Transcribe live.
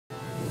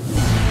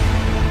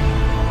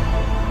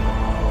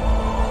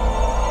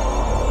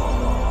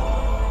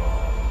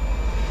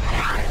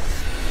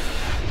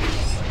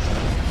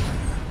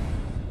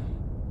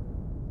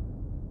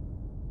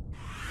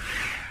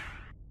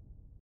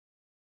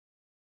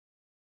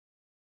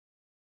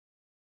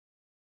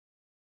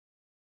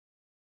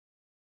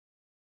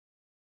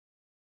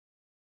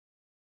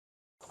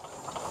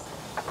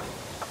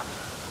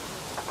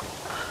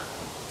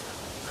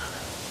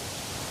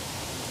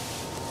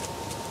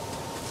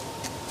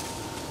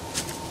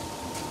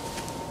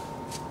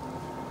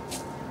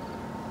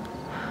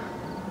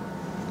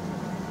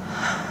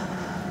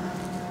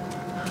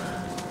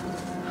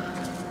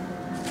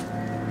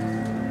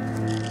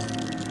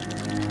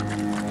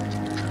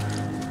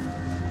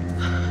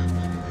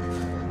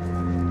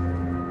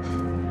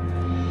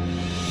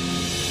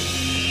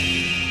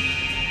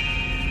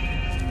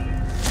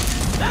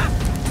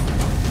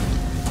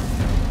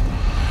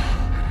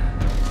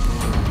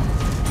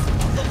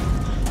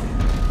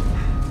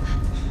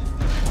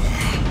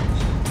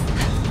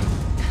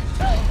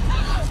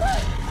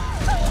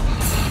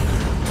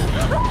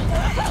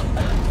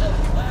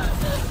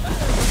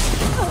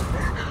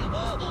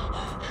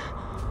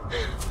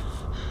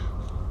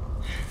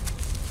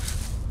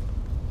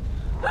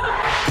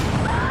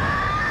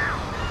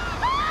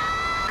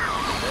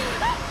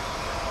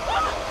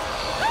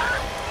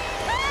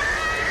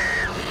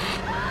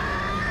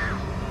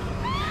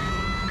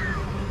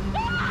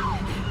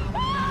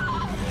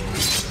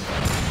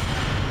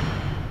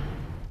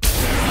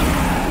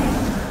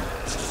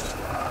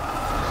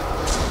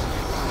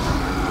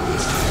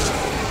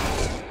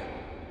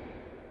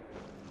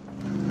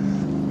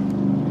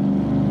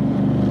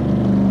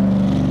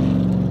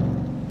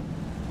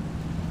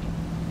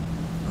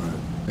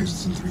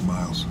3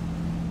 miles.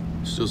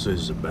 Still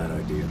says it's a bad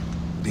idea.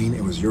 Dean,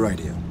 it was your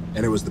idea.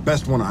 And it was the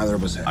best one either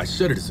of us had. I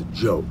said it as a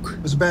joke.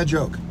 It was a bad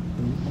joke.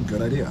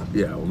 Good idea.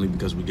 Yeah, only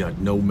because we got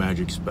no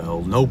magic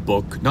spell, no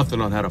book,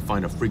 nothing on how to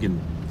find a freaking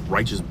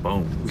righteous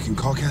bone. We can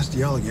call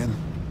Castiel again.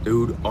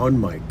 Dude, on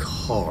my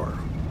car,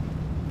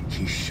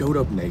 she showed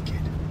up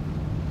naked,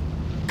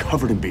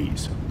 covered in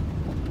bees.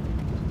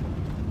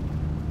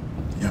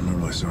 Yeah,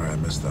 I'm really sorry I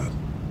missed that.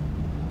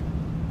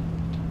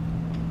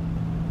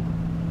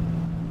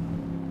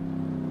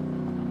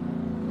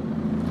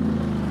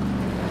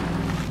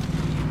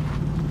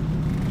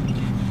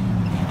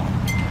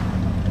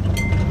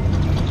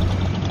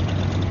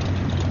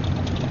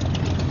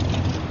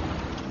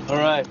 All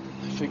right,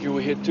 I figure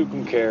we hit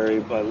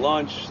Tucumcari by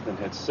lunch, then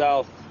head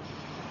south,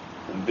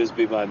 then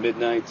Bisbee by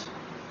midnight.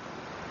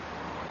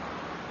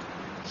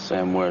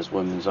 Sam wears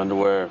women's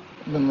underwear.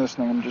 I've been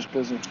listening, I'm just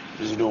busy.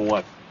 Busy doing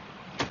what?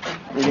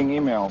 Reading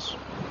emails.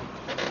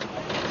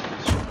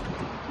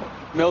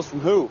 Mails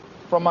from who?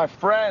 From my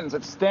friends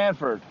at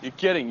Stanford. You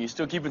kidding? You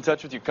still keep in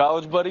touch with your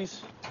college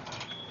buddies?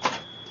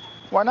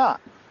 Why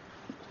not?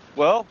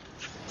 Well,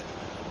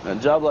 a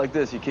job like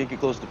this, you can't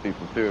get close to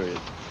people, period.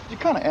 You're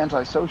kind of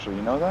antisocial,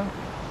 you know that?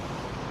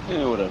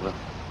 Yeah, whatever.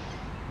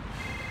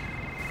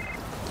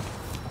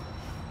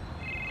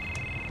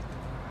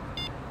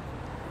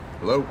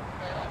 Hello?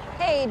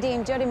 Hey,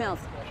 Dean, Jody Mills.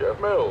 Chef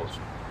Mills.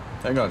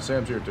 Hang on,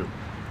 Sam's here too.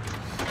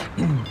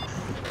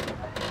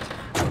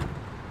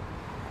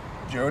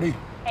 Jody?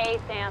 Hey,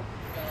 Sam.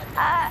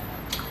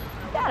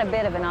 Got a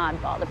bit of an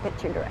oddball to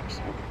pitch your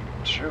direction.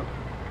 Shoot.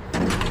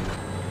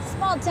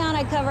 Small town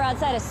I cover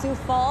outside of Sioux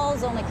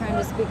Falls, only crime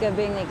to speak of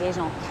being the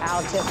occasional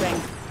cow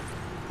tipping.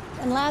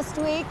 And last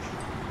week,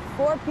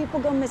 4 people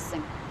go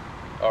missing.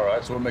 All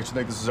right, so what makes you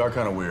think this is our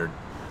kind of weird?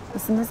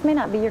 Listen, this may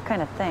not be your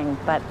kind of thing,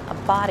 but a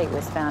body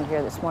was found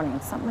here this morning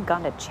and something had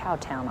gone to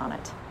Chowtown on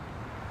it.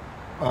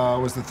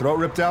 Was the throat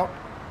ripped out?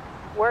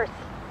 Worse.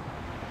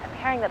 I'm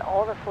hearing that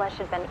all the flesh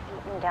had been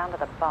eaten down to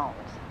the bones.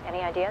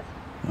 Any ideas?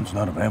 It's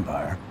not a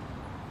vampire.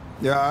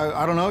 Yeah,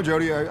 I don't know,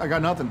 Jody. I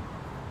got nothing.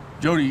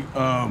 Jody,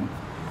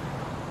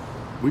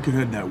 we could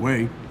head that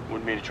way.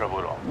 Wouldn't be any trouble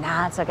at all.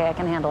 Nah, it's okay. I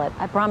can handle it.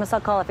 I promise I'll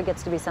call if it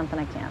gets to be something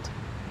I can't.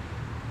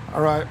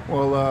 All right,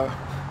 well,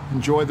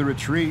 enjoy the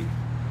retreat.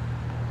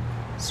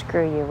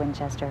 Screw you,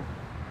 Winchester.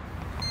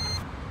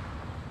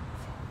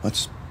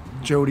 Let's...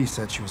 Jody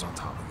said she was on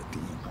top of it,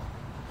 Dean.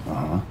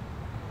 Uh-huh.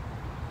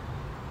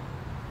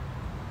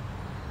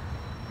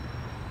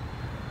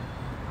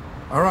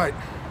 All right,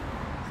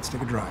 let's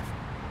take a drive.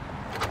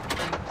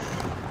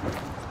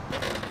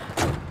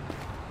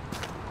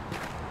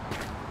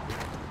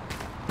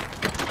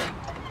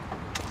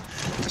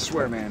 I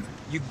swear, man,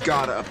 you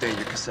gotta update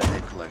your cassette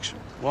tape collection.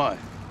 Why?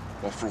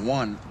 Well, for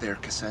one, they're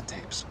cassette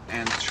tapes.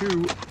 And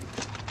 2,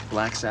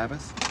 Black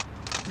Sabbath,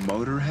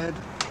 Motorhead,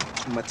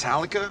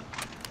 Metallica.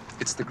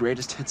 It's the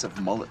greatest hits of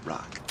mullet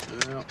rock.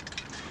 Yeah.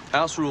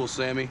 House rules,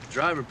 Sammy.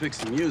 Driver picks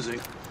the music.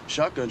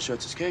 Shotgun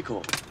shuts his cake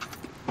hole.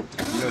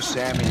 You know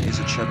Sammy is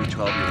a chubby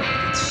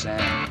 12-year-old. It's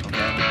Sam,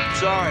 okay?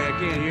 Sorry, I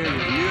can't hear you.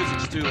 The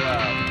music's too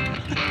loud.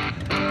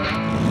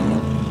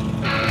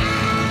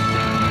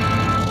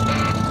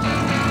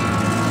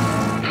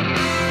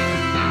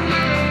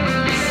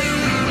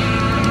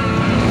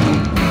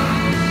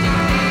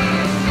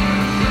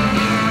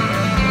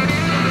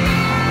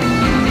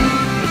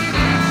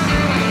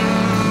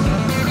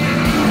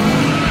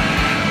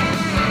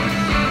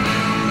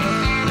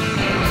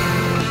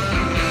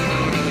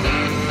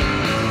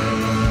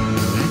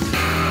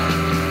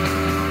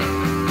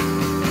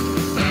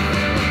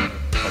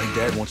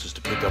 Dad wants us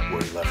to pick up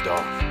where he left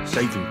off.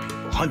 Saving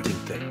people, hunting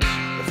things,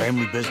 the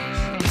family business.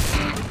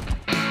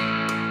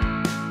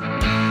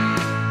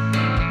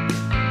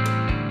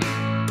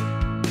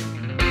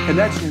 And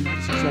that's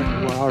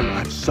exactly why our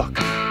lives suck.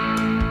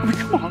 I mean,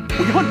 come on,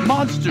 we hunt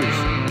monsters.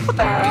 What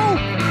the hell?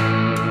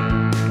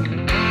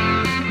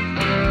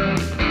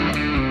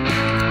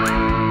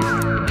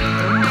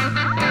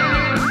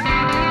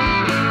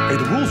 Hey,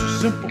 the rules are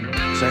simple,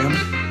 Sam.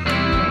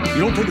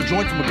 You don't take a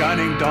joint from a guy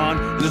named Don,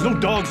 and there's no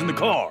dogs in the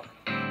car.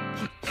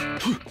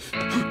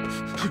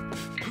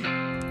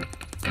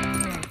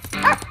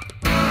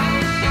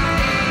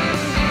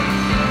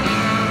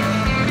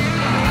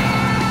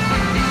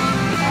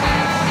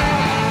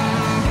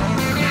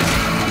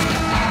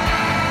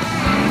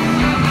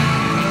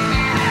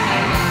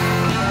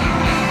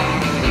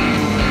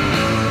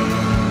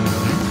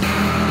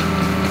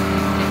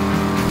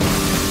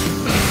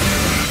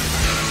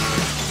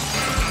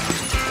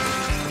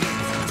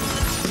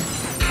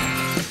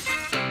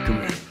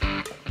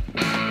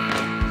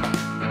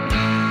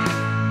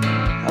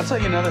 I'll tell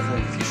you another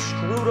thing. If you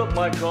screwed up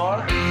my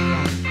car,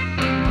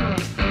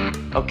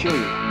 I'll kill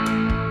you.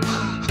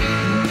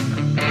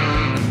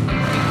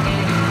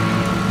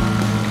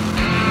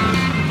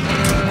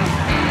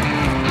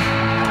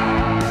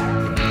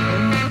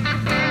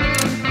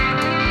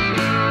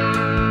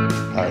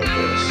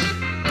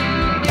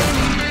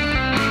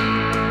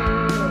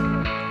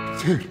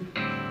 Dude,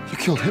 you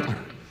killed Hitler.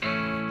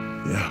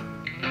 Yeah.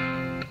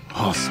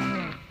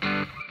 Awesome.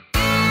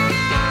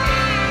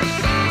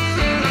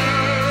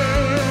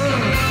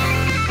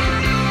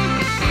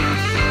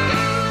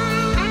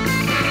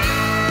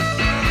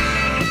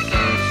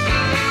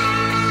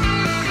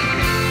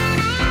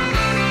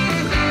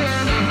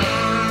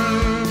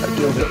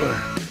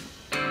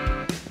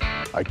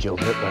 I killed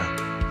Hitler.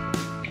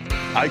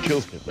 I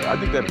killed Hitler. I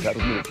think that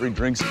entitles me to free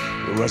drinks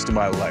the rest of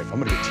my life. I'm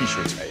gonna get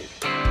t-shirts made.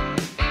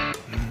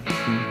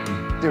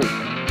 Dude,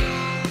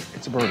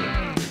 it's a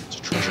burger. It's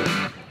a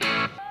treasure.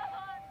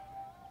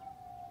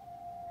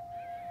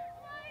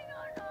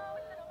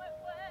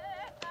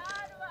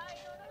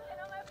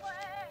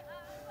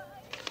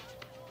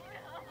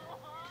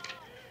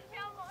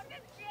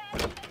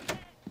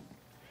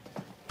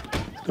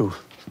 Dude,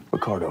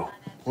 Ricardo,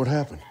 What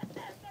happened?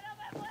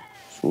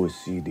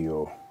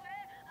 suicidio.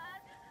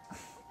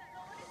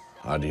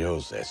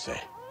 Adios, they say.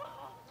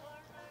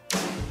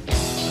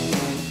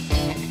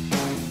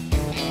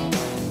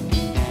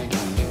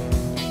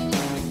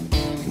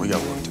 We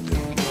got work to do.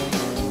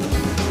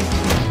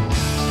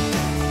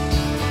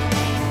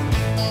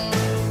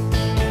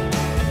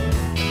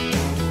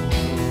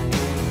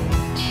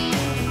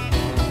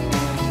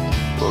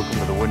 Welcome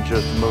to the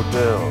Winchester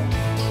Motel.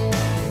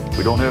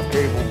 We don't have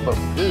cable, but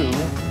we do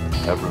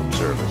have room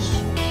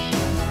service.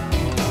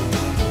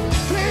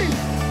 Dean!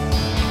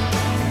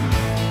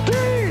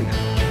 Dean!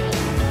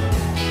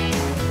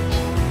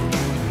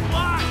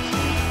 What?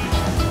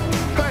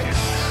 Hey,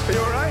 are you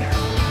all right?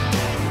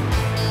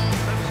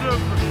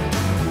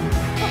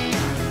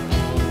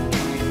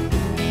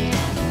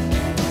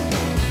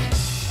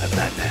 I'm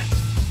Batman.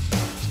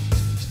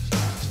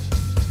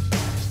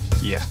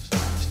 Yeah,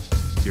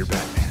 you're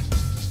Batman.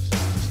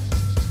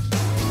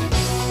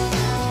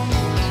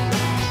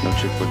 No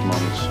chick flick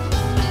moments.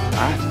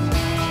 Alright.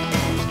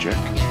 Check.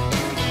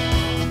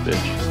 Bitch.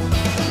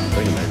 I'm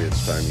thinking maybe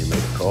it's time you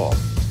made a call.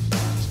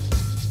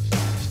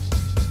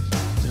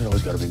 It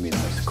always gotta be me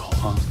that makes the call,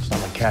 huh? It's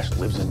not like Cash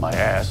lives in my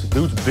ass. The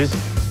dude's busy.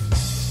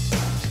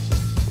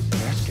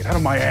 Cash, get out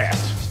of my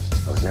ass.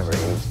 I was never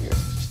aimed here.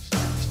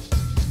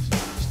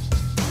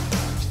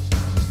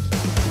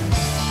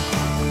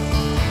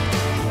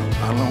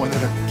 I don't know whether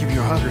to give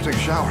you a hug or take a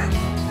shower.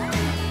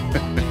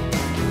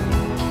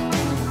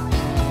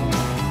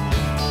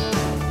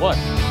 What?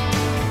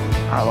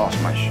 I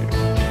lost my shoe.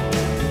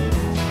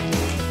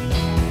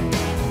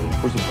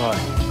 Where's the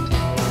pie?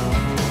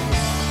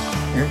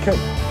 You're a kid.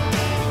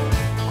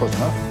 Close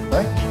enough,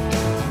 right?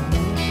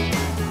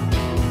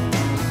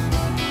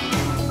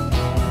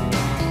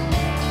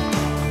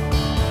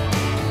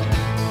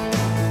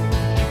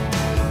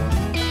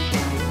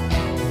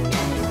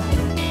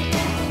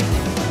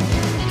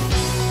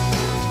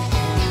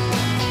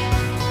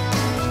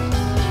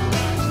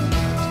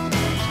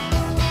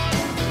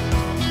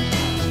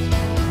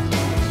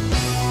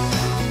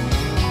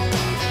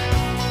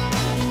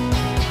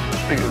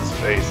 Look at his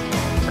face.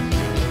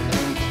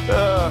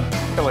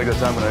 Kind of like that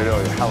time when I ate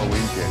all your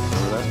Halloween cake.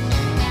 Remember that?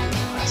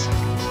 Classic.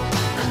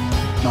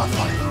 Not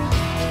funny.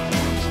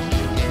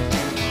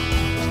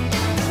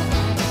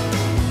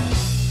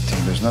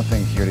 Team, there's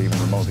nothing here to even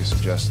remotely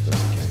suggest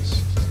there's a case.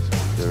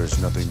 There is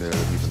nothing there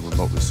that even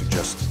remotely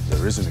suggests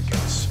there isn't a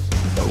case.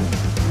 Oh.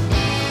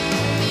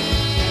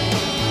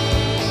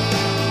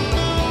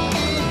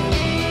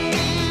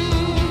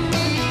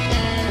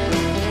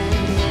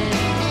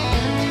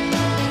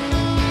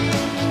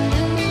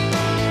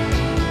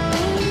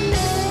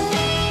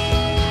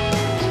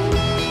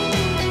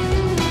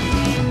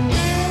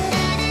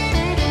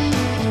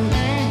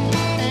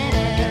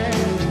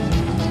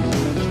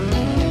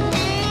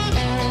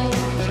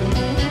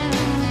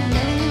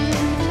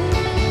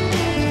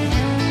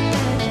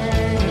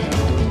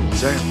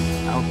 Sam,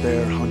 out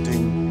there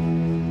hunting.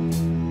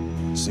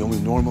 It's the only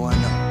normal I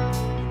know.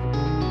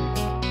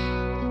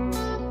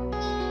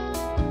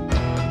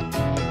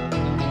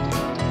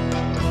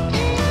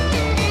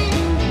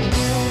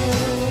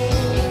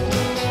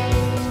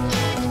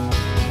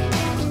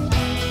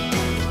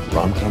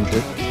 Rom-com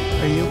chick?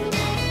 Hey, you.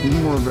 You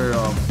more of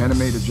a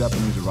animated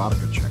Japanese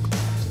erotica chick.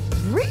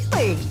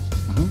 Really?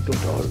 Don't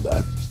tell her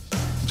that.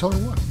 Tell her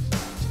what?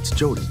 It's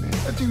Jody, man.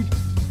 Dude,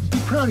 be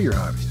proud of your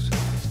hobbies.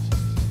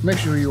 Make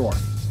sure you are.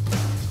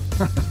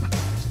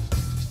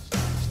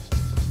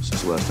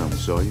 Since the last time we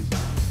saw you,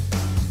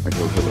 I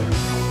killed Hitler.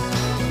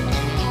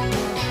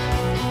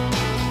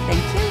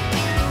 Thank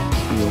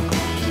you. You're welcome.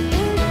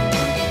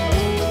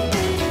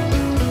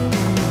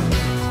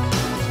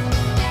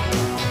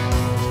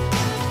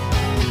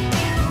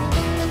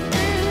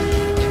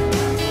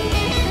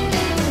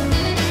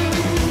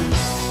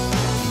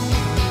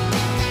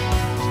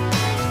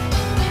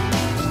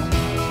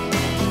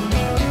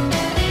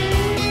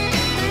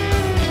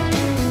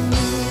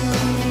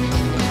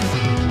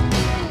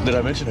 Did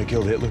I mention I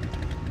killed Hitler?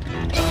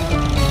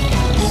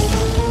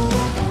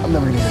 I'm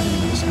never gonna get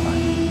into this, am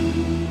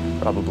I?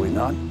 Probably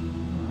not.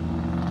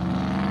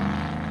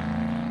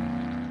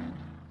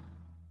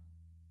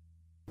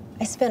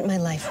 I spent my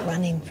life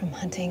running from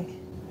hunting.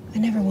 I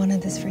never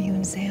wanted this for you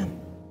and Sam.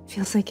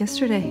 Feels like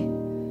yesterday.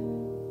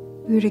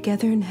 We were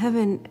together in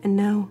heaven, and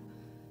now...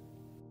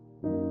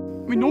 I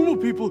mean, normal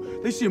people,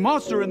 they see a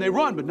monster and they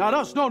run, but not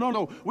us. No, no,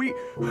 no. We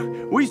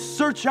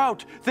search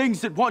out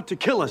things that want to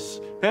kill us.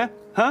 Eh?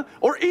 Huh?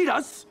 Or eat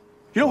us.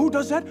 You know who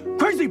does that?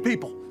 Crazy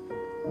people.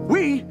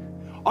 We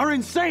are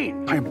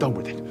insane. I am done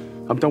with it.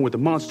 I'm done with the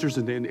monsters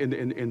and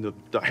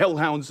the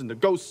hellhounds and the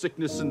ghost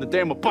sickness and the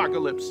damn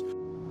apocalypse.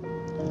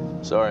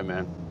 Sorry,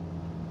 man.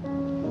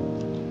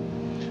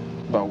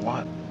 About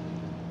what?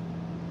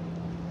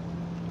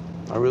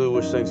 I really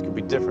wish things could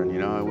be different, you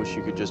know? I wish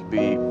you could just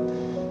be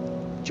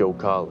Joe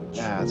College.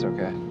 Yeah, that's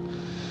okay.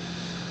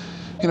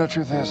 You know,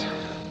 truth is,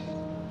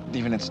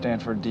 even at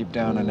Stanford, deep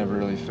down, I never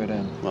really fit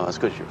in. Well, that's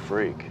because you're a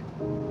freak.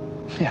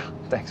 Yeah,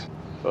 thanks.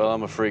 Well,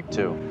 I'm a freak,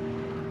 too.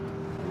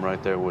 I'm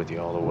right there with you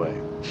all the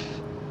way.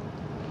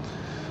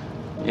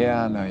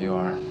 Yeah, I know you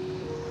are.